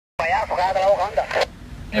Hey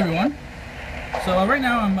everyone. So right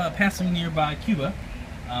now I'm passing nearby Cuba.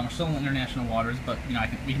 We're still in international waters, but you know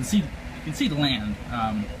you can see the land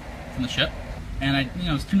from the ship. And I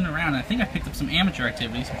was tuning around. And I think I picked up some amateur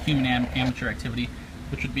activity, some human amateur activity,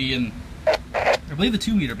 which would be in I believe the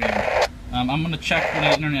 2-meter band. I'm going to check with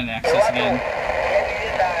the internet access again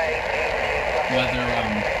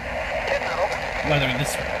whether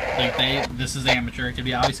this is amateur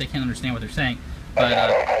activity. Obviously I can't understand what they're saying, but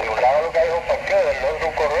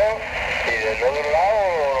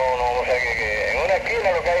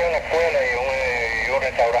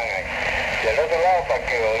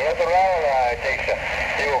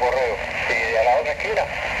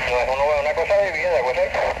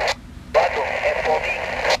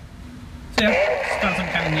so yeah, just found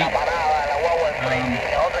something kind of neat.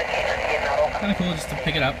 Kind of cool just to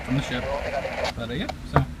pick it up from the ship. But yeah,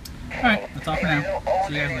 so alright, that's all for now.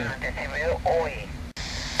 See you guys later.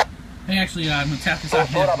 Hey, actually, I'm going to tap this out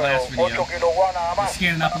here in the last video. I'm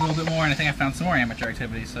scanning up a little bit more, and I think I found some more amateur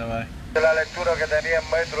activity, so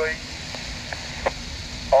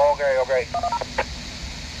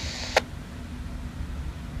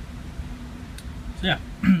so yeah,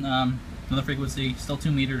 another frequency, still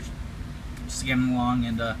 2 meters, scanning along,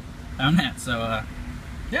 and found that, so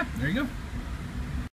yeah, there you go.